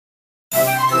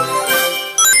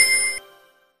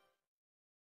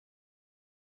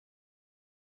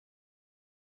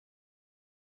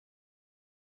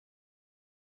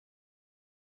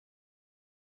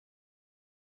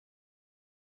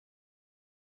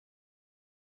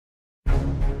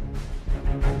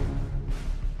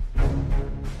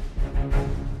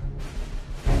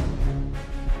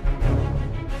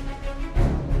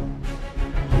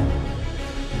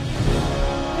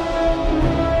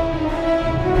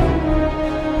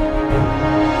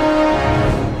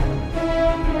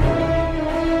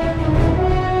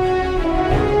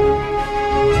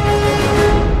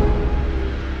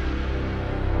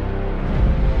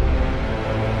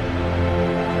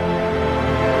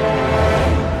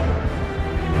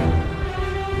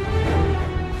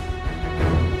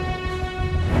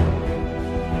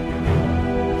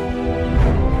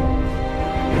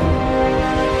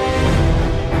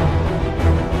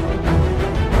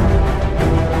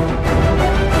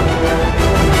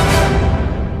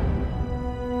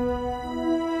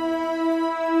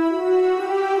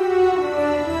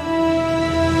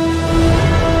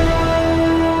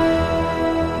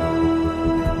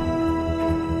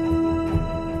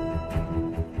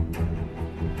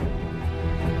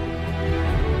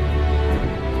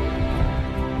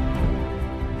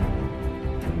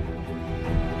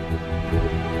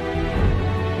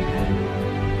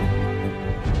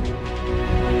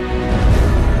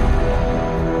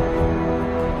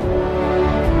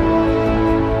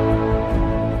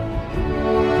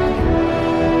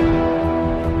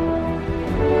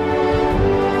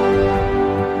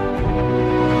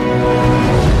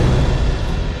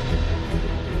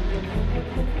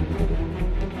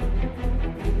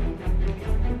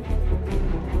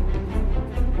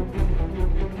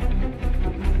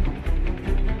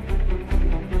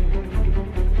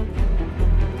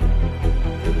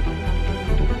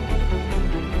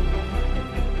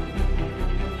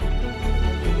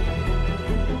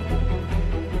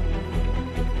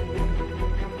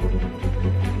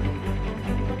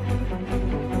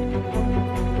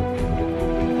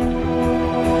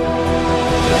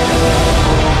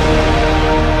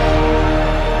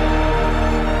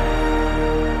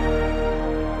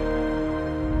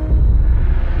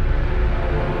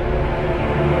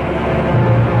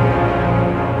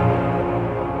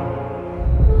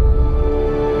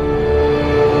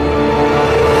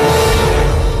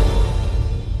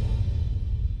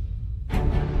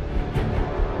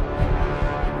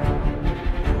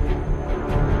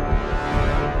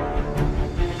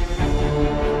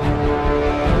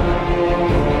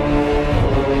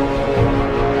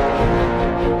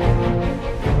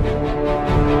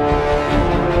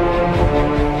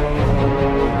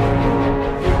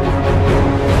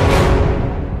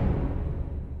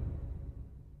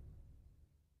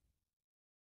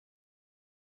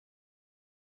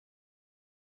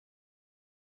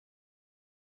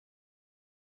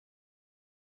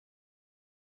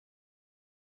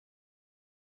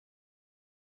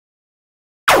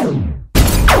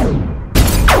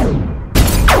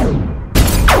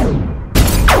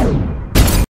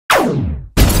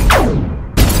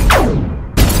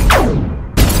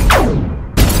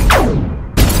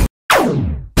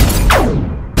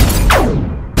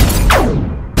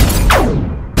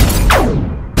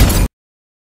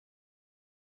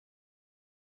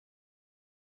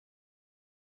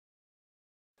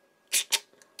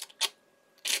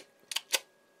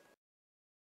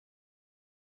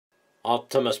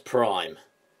Optimus Prime,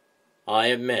 I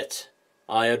admit,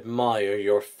 I admire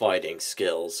your fighting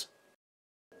skills.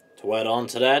 To add on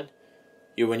to that,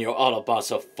 you and your Autobots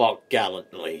have fought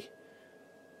gallantly.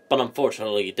 But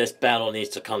unfortunately, this battle needs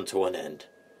to come to an end.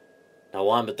 Now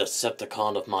I'm a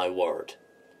Decepticon of my word.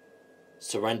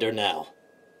 Surrender now,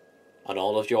 and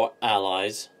all of your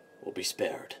allies will be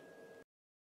spared.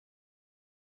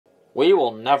 We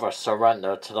will never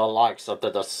surrender to the likes of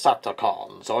the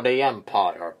Decepticons or the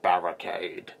Empire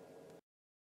Barricade.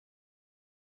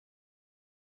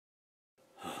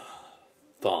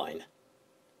 Fine.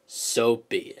 So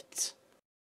be it.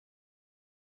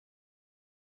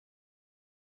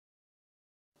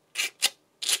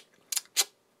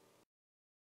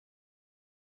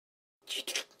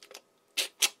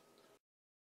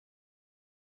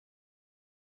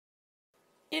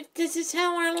 If this is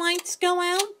how our lights go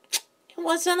out, it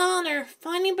was an honor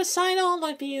fighting beside all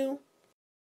of you.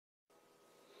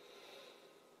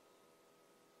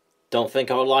 Don't think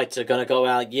our lights are gonna go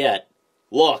out yet.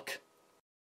 Look!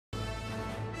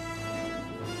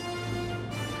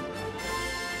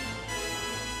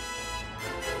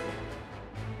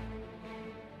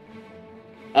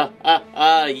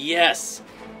 Yes!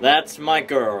 That's my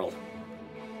girl.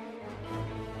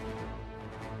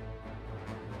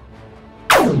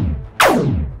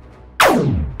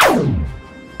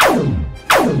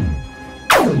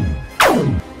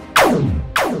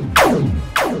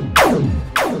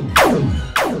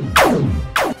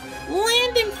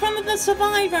 Land in front of the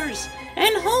survivors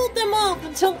and hold them off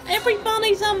until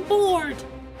everybody's on board.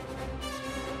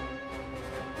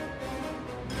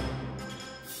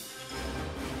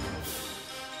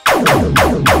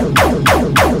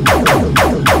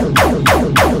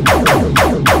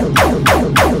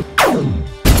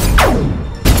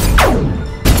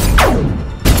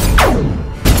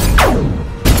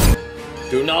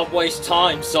 Do not waste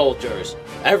time, soldiers.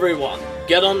 Everyone,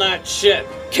 get on that ship.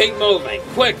 Keep moving,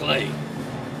 quickly!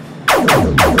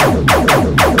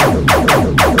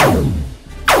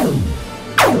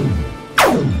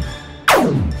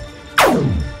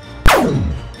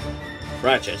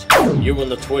 Ratchet, you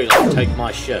and the Twi'lek take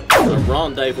my ship and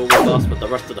rendezvous with us with the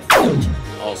rest of the fleet.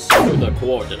 I'll send you the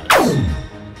coordinates.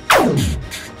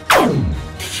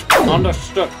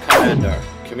 Understood, Commander.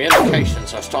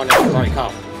 Communications are starting to break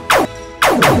up.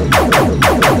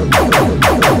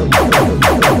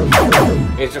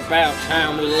 It's about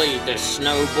time we leave this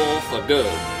snowball for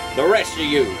good. The rest of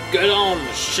you, get on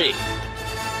the ship.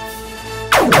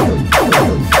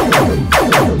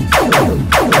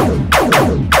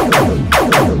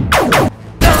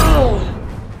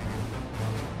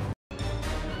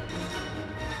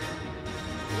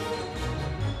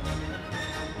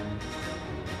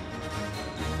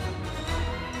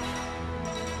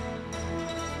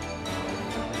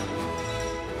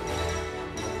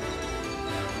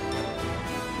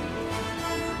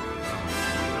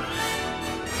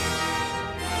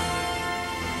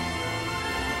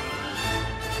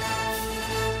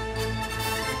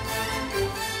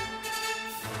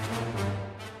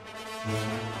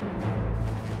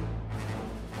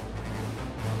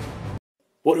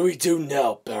 What do we do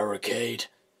now, Barricade?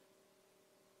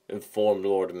 Inform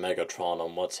Lord Megatron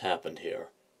on what's happened here,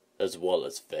 as well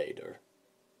as Vader.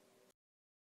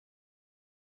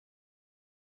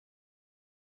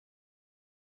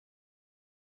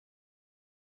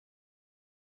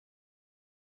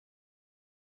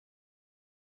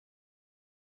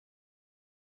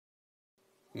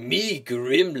 Me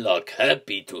Grimlock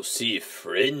happy to see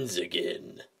friends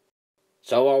again.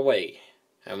 So are we,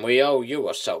 and we owe you,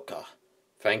 Ahsoka.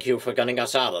 Thank you for getting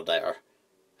us out of there,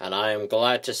 and I am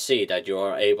glad to see that you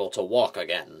are able to walk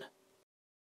again.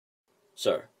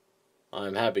 Sir, I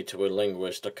am happy to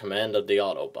relinquish the command of the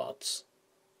Autobots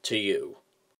to you.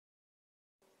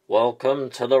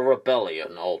 Welcome to the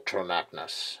Rebellion, Ultra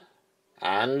Magnus,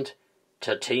 and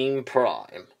to Team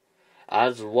Prime,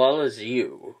 as well as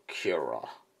you, Kira.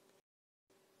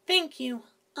 Thank you,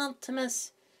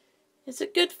 Optimus. It's a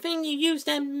good thing you used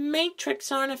that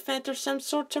Matrix artifact or some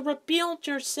sort to rebuild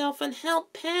yourself and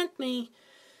help Padme.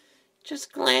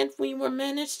 Just glad we were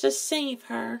managed to save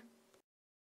her.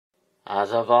 As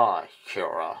have I,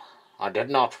 Kira. I did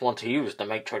not want to use the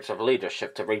Matrix of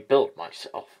Leadership to rebuild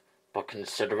myself, but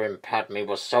considering Padme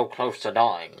was so close to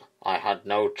dying, I had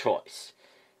no choice.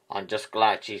 I'm just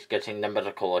glad she's getting the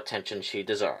medical attention she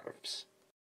deserves.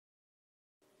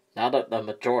 Now that the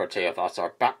majority of us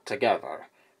are back together,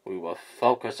 we will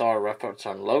focus our efforts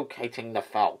on locating the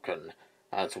Falcon,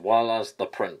 as well as the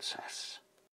Princess.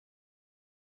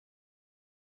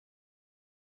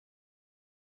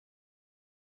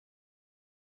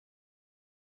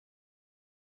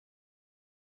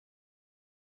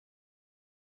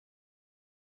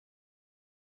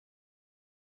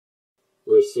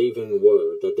 Receiving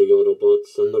word that the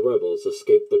Autobots and the rebels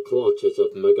escaped the clutches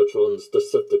of Megatron's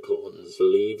Decepticons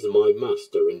leaves my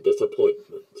master in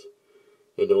disappointment.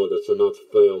 In order to not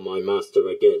fail my master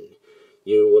again,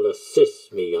 you will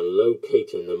assist me in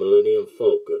locating the Millennium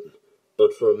Falcon.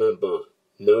 But remember,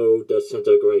 no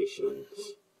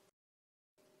disintegrations.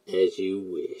 As you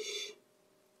wish.